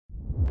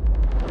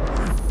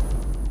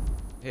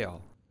Hey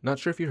all. Not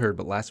sure if you heard,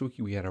 but last week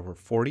we had over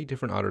 40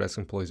 different Autodesk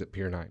employees at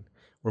Pier 9,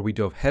 where we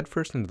dove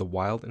headfirst into the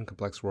wild and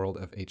complex world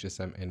of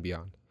HSM and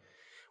beyond.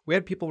 We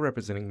had people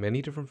representing many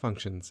different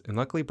functions, and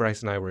luckily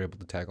Bryce and I were able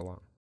to tag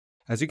along.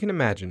 As you can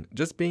imagine,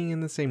 just being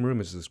in the same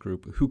room as this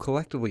group, who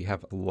collectively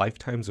have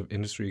lifetimes of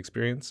industry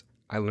experience,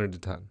 I learned a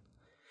ton.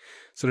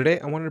 So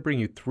today I wanted to bring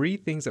you 3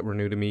 things that were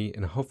new to me,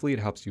 and hopefully it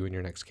helps you in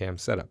your next CAM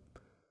setup.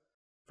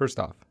 First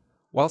off,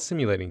 while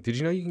simulating, did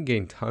you know you can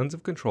gain tons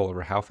of control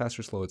over how fast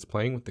or slow it's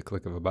playing with the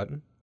click of a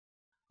button?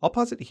 I'll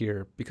pause it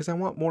here because I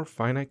want more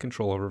finite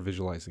control over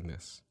visualizing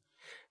this.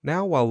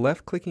 Now, while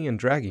left clicking and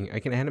dragging, I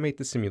can animate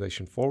the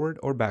simulation forward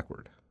or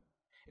backward.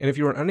 And if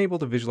you are unable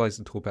to visualize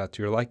the toolpath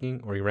to your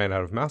liking or you ran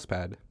out of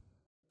mousepad,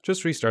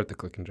 just restart the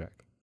click and drag.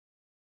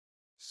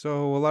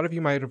 So a lot of you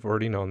might have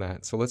already known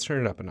that, so let's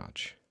turn it up a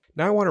notch.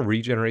 Now I want to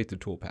regenerate the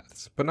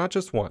toolpaths, but not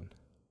just one.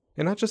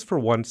 And not just for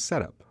one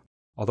setup,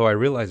 although I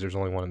realize there's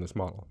only one in this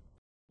model.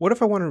 What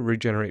if I want to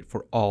regenerate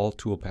for all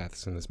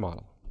toolpaths in this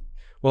model?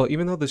 Well,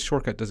 even though this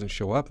shortcut doesn't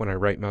show up when I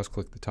right mouse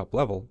click the top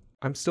level,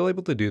 I'm still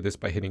able to do this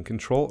by hitting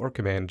Ctrl or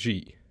Command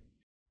G.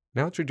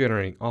 Now it's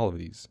regenerating all of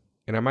these,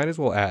 and I might as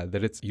well add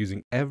that it's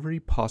using every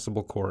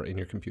possible core in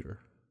your computer.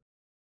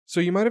 So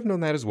you might have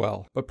known that as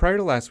well, but prior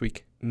to last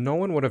week, no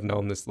one would have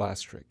known this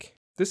last trick.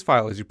 This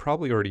file, as you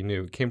probably already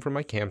knew, came from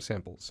my CAM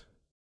samples.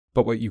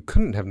 But what you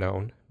couldn't have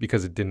known,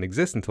 because it didn't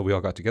exist until we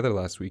all got together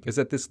last week, is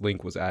that this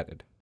link was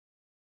added.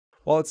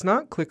 While it's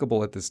not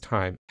clickable at this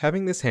time,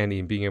 having this handy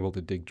and being able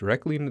to dig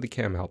directly into the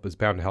CAM help is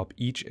bound to help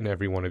each and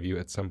every one of you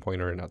at some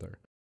point or another.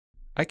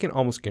 I can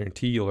almost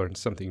guarantee you'll learn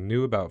something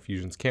new about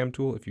Fusion's CAM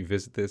tool if you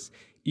visit this,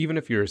 even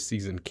if you're a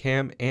seasoned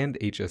CAM and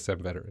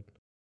HSM veteran.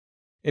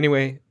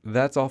 Anyway,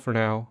 that's all for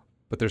now,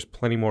 but there's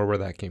plenty more where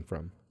that came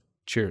from.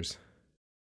 Cheers.